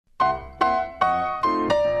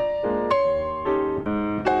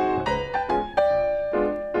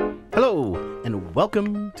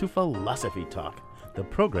Welcome to Philosophy Talk, the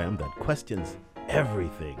program that questions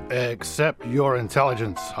everything. Except your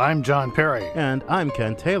intelligence. I'm John Perry. And I'm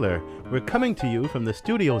Ken Taylor. We're coming to you from the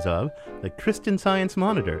studios of the Christian Science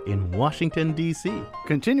Monitor in Washington, D.C.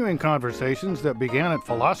 Continuing conversations that began at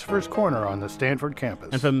Philosopher's Corner on the Stanford campus.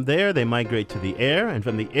 And from there, they migrate to the air, and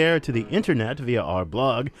from the air to the internet via our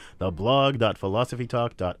blog,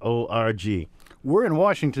 theblog.philosophytalk.org. We're in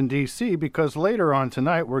Washington, D.C. because later on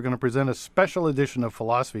tonight we're going to present a special edition of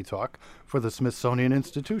Philosophy Talk for the Smithsonian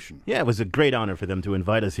Institution. Yeah, it was a great honor for them to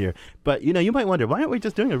invite us here. But, you might wonder, why aren't we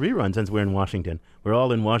just doing a rerun since we're in Washington? We're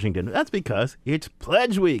all in Washington. That's because it's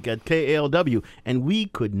Pledge Week at KALW, and we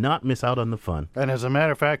could not miss out on the fun. And as a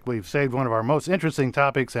matter of fact, we've saved one of our most interesting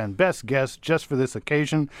topics and best guests just for this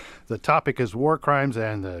occasion. The topic is war crimes,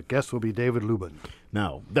 and the guest will be David Lubin.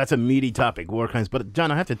 Now, that's a meaty topic, war crimes. But,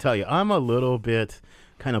 John, I have to tell you, I'm a little bit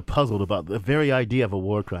kind of puzzled about the very idea of a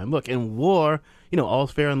war crime. Look, in war,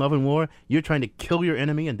 all's fair in love and war. You're trying to kill your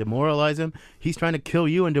enemy and demoralize him. He's trying to kill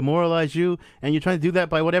you and demoralize you, and you're trying to do that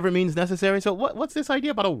by whatever means necessary. So what's this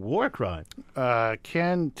idea about a war crime?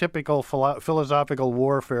 Ken, typical philosophical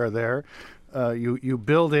warfare there. You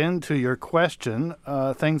build into your question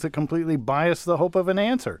things that completely bias the hope of an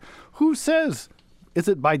answer. Who says? Is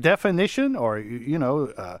it by definition, or,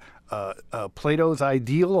 Plato's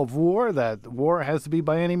ideal of war, that war has to be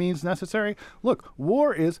by any means necessary? Look,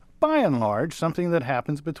 war is, by and large, something that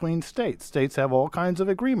happens between states. States have all kinds of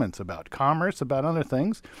agreements about commerce, about other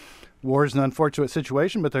things. War is an unfortunate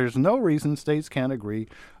situation, but there's no reason states can't agree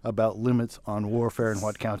about limits on warfare and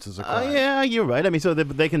what counts as a crime. Yeah, you're right. I mean, so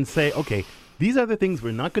they can say, okay, these are the things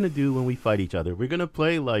we're not going to do when we fight each other. We're going to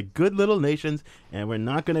play like good little nations, and we're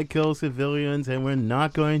not going to kill civilians, and we're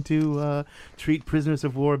not going to treat prisoners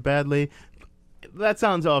of war badly. That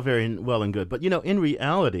sounds all very well and good. But, in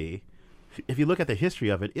reality, if you look at the history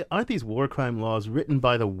of it, aren't these war crime laws written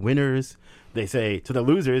by the winners? They say to the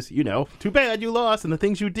losers, too bad you lost, and the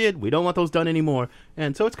things you did, we don't want those done anymore.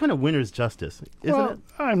 And so it's kind of winner's justice, isn't it?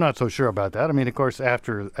 I'm not so sure about that. I mean, of course,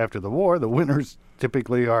 after the war, the winners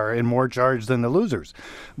typically are in more charge than the losers.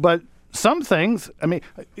 But some things,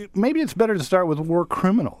 maybe it's better to start with war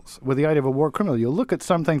criminals, with the idea of a war criminal. You look at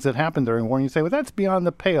some things that happened during war and you say, well, that's beyond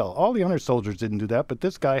the pale. All the other soldiers didn't do that, but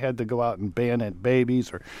this guy had to go out and bayonet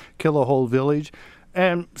babies or kill a whole village.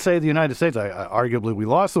 And say the United States, arguably we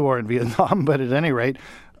lost the war in Vietnam, but at any rate,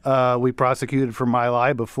 we prosecuted for My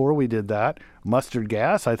Lai before we did that. Mustard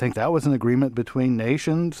gas, I think that was an agreement between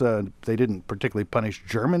nations. They didn't particularly punish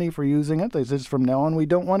Germany for using it. They said from now on we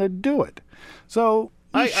don't want to do it. So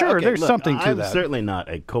there's something to that. I'm certainly not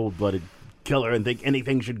a cold-blooded killer and think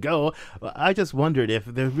anything should go. I just wondered if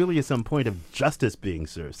there really is some point of justice being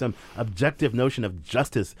served, some objective notion of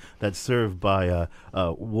justice that's served by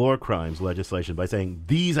war crimes legislation, by saying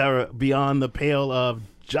these are beyond the pale of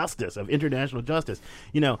justice, of international justice.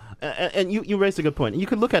 And you raised a good point. And you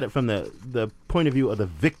could look at it from the point of view of the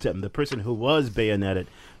victim, the person who was bayoneted,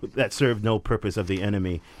 that served no purpose of the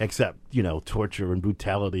enemy except, torture and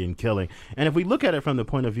brutality and killing. And if we look at it from the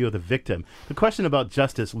point of view of the victim, the question about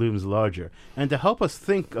justice looms larger. And to help us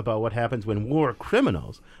think about what happens when war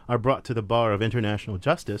criminals are brought to the bar of international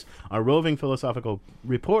justice, our roving philosophical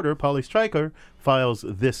reporter, Polly Stryker, files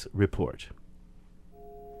this report.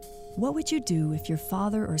 What would you do if your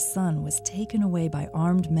father or son was taken away by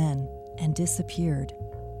armed men and disappeared?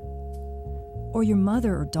 Or your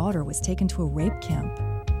mother or daughter was taken to a rape camp?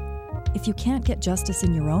 If you can't get justice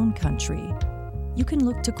in your own country, you can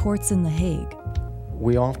look to courts in The Hague.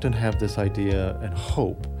 We often have this idea and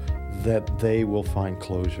hope that they will find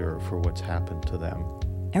closure for what's happened to them.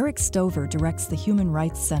 Eric Stover directs the Human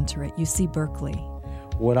Rights Center at UC Berkeley.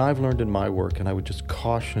 What I've learned in my work, and I would just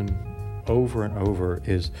caution over and over,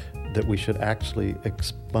 is that we should actually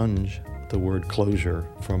expunge the word closure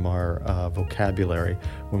from our vocabulary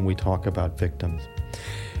when we talk about victims.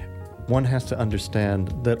 One has to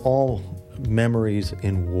understand that all memories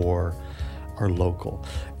in war are local.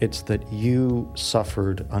 It's that you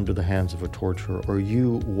suffered under the hands of a torturer, or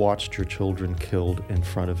you watched your children killed in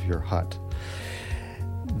front of your hut.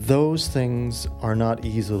 Those things are not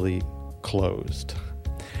easily closed.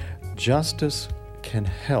 Justice can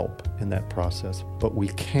help in that process, but we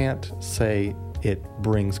can't say it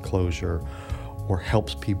brings closure or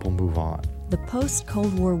helps people move on. The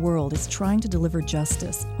post-Cold War world is trying to deliver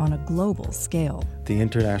justice on a global scale. The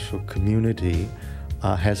international community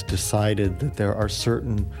has decided that there are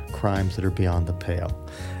certain crimes that are beyond the pale,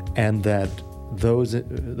 and that those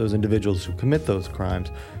individuals who commit those crimes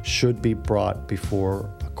should be brought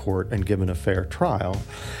before a court and given a fair trial.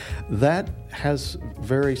 That has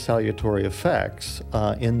very salutary effects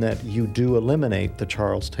in that you do eliminate the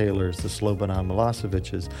Charles Taylors, the Slobodan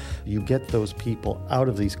Milosevic's. You get those people out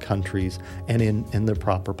of these countries and in their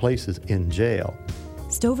proper places, in jail.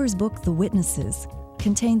 Stover's book, The Witnesses,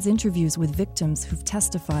 contains interviews with victims who've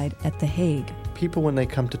testified at The Hague. People, when they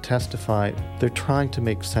come to testify, they're trying to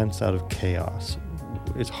make sense out of chaos.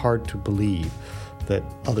 It's hard to believe that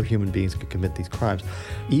other human beings could commit these crimes,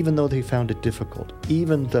 even though they found it difficult,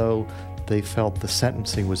 even though they felt the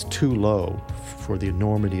sentencing was too low for the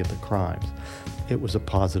enormity of the crimes. It was a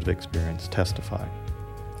positive experience testifying.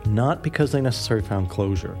 Not because they necessarily found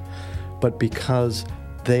closure, but because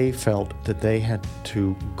they felt that they had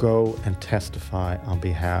to go and testify on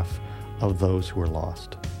behalf of those who were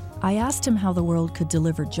lost. I asked him how the world could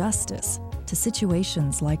deliver justice to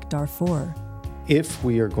situations like Darfur. If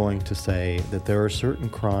we are going to say that there are certain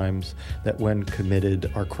crimes that when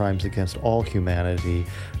committed are crimes against all humanity,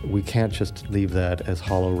 we can't just leave that as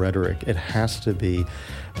hollow rhetoric. It has to be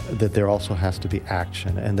that there also has to be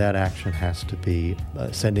action, and that action has to be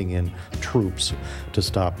sending in troops to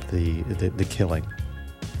stop the killing.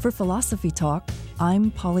 For Philosophy Talk, I'm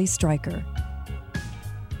Polly Stryker.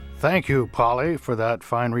 Thank you, Polly, for that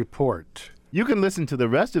fine report. You can listen to the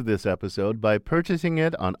rest of this episode by purchasing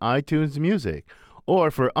it on iTunes Music,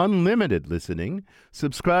 or for unlimited listening,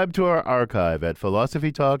 subscribe to our archive at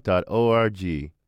philosophytalk.org.